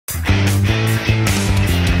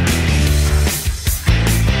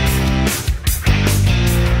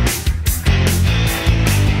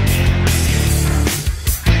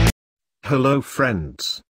Hello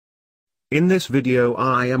friends. In this video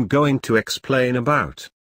I am going to explain about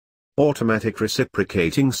automatic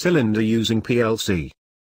reciprocating cylinder using PLC.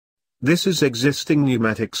 This is existing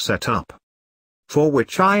pneumatic setup, for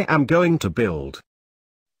which I am going to build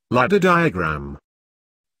ladder diagram.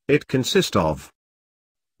 It consists of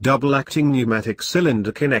double-acting pneumatic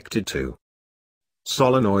cylinder connected to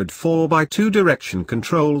solenoid 4x2 direction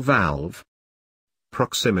control valve,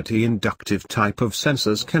 proximity inductive type of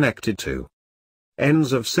sensors connected to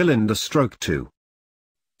ends of cylinder stroke 2.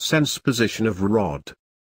 Sense position of rod.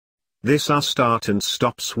 This are start and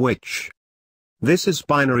stop switch. This is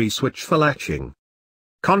binary switch for latching.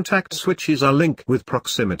 Contact switches are linked with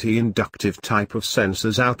proximity inductive type of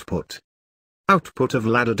sensors output. Output of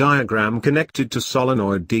ladder diagram connected to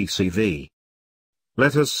solenoid DCV.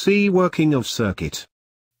 Let us see working of circuit.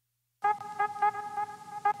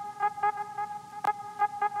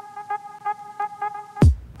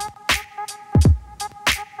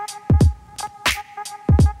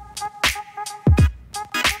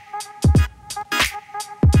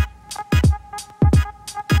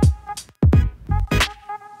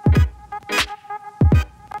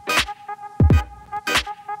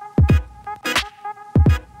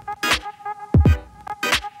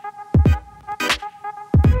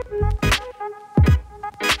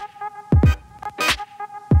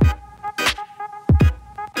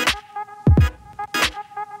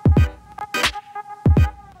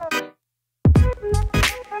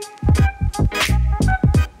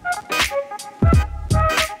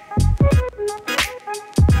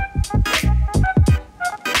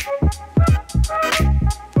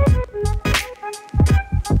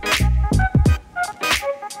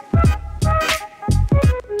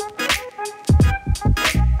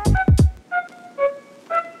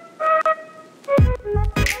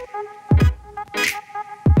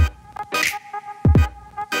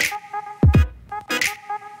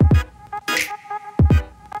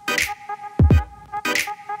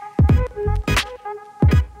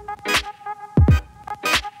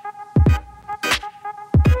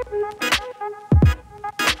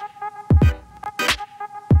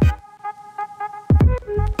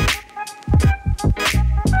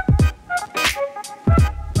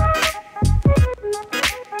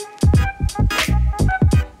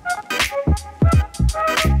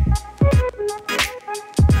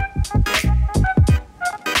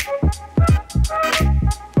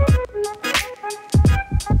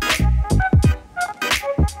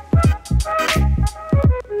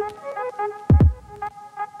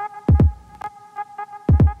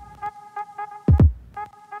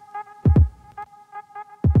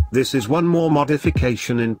 This is one more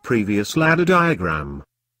modification in previous ladder diagram.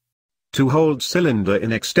 To hold cylinder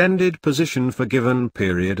in extended position for given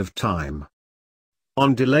period of time.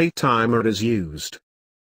 On delay timer is used.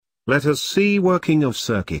 Let us see working of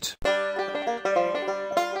circuit.